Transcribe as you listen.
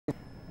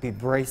be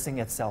bracing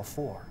itself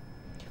for?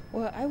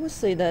 Well, I would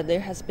say that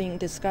there has been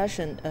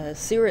discussion,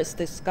 serious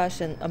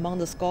discussion among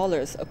the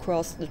scholars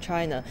across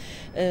China.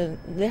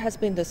 There has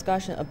been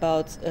discussion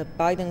about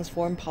Biden's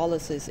foreign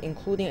policies,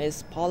 including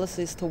its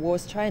policies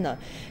towards China.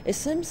 It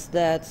seems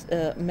that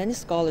many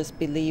scholars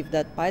believe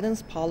that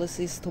Biden's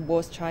policies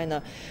towards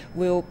China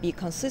will be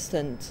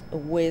consistent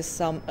with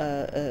some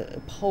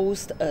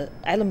post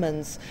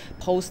elements,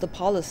 post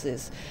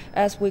policies.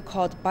 As we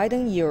call it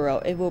Biden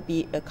era, it will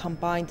be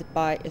combined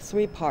by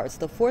three parts.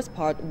 The first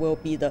part will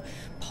be the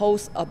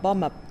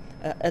post-Obama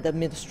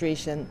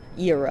administration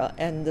era,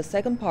 and the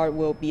second part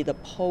will be the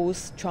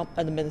post-Trump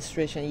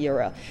administration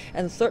era,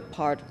 and the third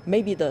part,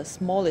 maybe the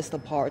smallest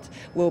part,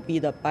 will be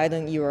the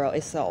Biden era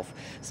itself.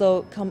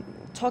 So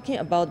talking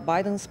about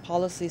Biden's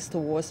policies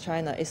towards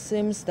China, it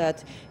seems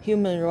that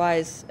human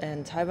rights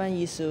and Taiwan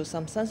issues,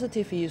 some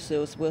sensitive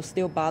issues, will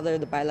still bother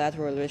the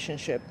bilateral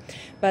relationship.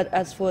 But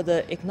as for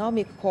the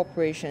economic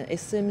cooperation,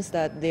 it seems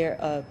that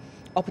there are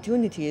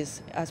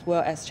opportunities as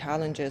well as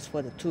challenges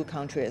for the two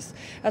countries.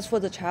 As for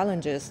the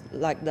challenges,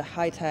 like the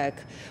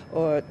high-tech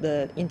or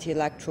the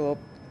intellectual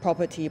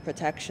property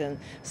protection,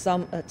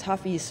 some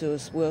tough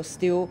issues will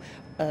still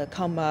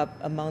come up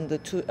among the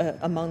two,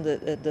 among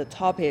the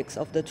topics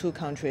of the two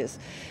countries.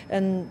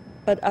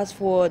 But as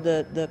for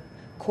the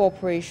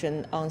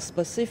cooperation on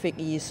specific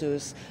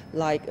issues,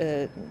 like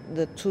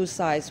the two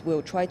sides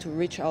will try to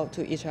reach out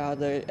to each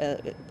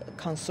other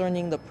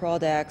concerning the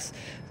products,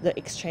 the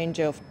exchange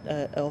of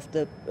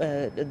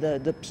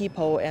the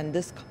people, and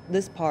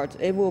this part,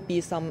 it will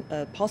be some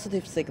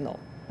positive signal.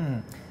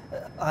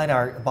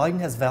 Einar, Biden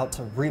has vowed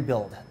to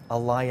rebuild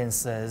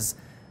alliances.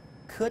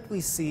 Could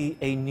we see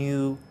a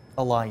new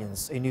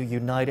alliance, a new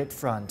united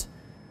front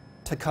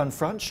to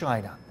confront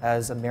China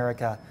as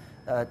America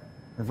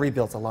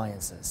rebuilds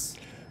alliances?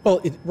 Well,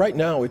 right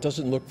now it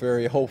doesn't look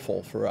very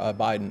hopeful for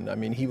Biden. I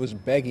mean, he was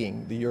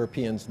begging the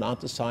Europeans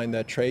not to sign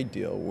that trade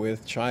deal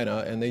with China,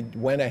 and they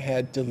went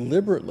ahead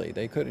deliberately.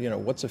 They could,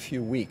 what's a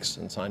few weeks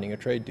in signing a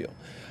trade deal?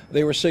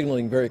 They were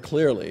signaling very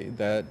clearly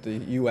that the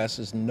U.S.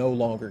 is no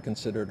longer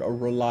considered a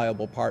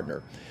reliable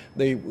partner.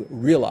 They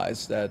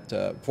realized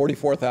that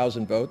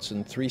 44,000 votes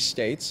in 3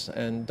 states,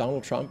 and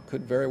Donald Trump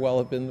could very well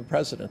have been the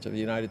president of the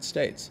United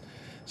States.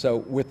 So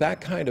with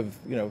that kind of,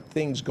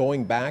 things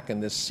going back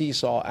and this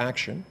seesaw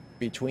action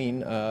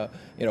between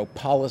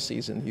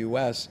policies in the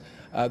U.S.,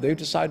 they've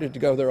decided to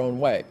go their own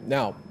way.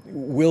 Now,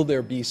 will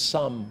there be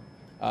some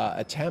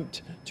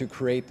attempt to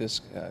create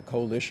this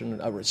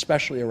coalition,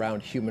 especially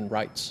around human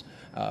rights,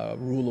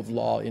 rule of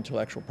law,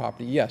 intellectual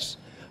property? Yes.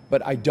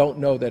 But I don't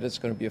know that it's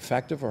going to be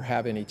effective or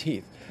have any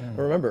teeth.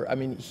 Remember, I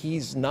mean,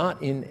 he's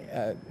not in,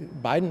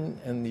 Biden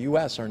and the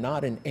U.S. are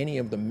not in any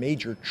of the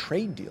major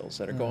trade deals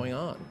that are going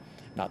on.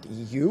 Not the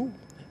EU,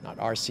 not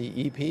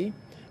RCEP,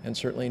 and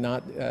certainly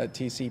not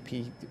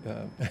TCP,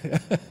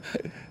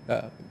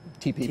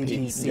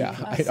 TPP. Yeah,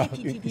 I know.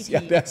 Yeah,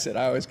 that's it.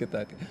 I always get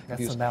that confused.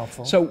 That's a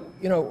mouthful. So,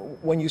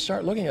 when you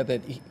start looking at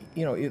that,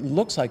 it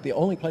looks like the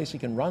only place he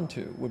can run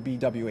to would be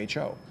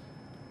WHO.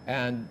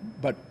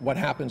 But what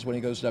happens when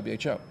he goes to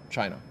WHO?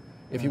 China.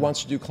 If he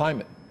wants to do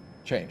climate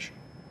change,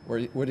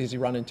 where does he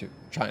run into?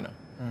 China.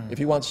 If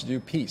he wants to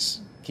do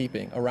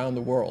peacekeeping around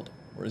the world,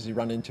 where does he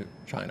run into?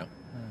 China.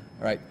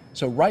 Right.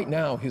 So right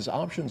now, his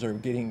options are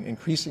getting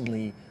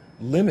increasingly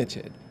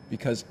limited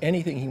because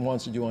anything he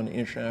wants to do on an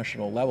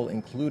international level,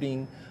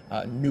 including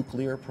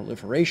nuclear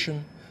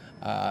proliferation,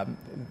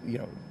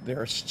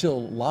 there are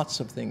still lots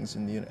of things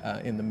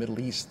in the Middle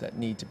East that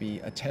need to be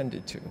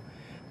attended to.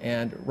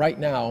 And right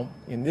now,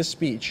 in this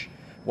speech,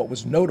 what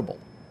was notable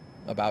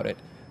about it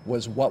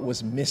was what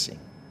was missing.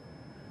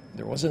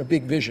 There wasn't a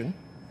big vision,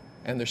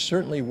 and there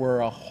certainly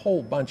were a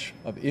whole bunch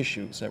of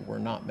issues that were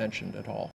not mentioned at all.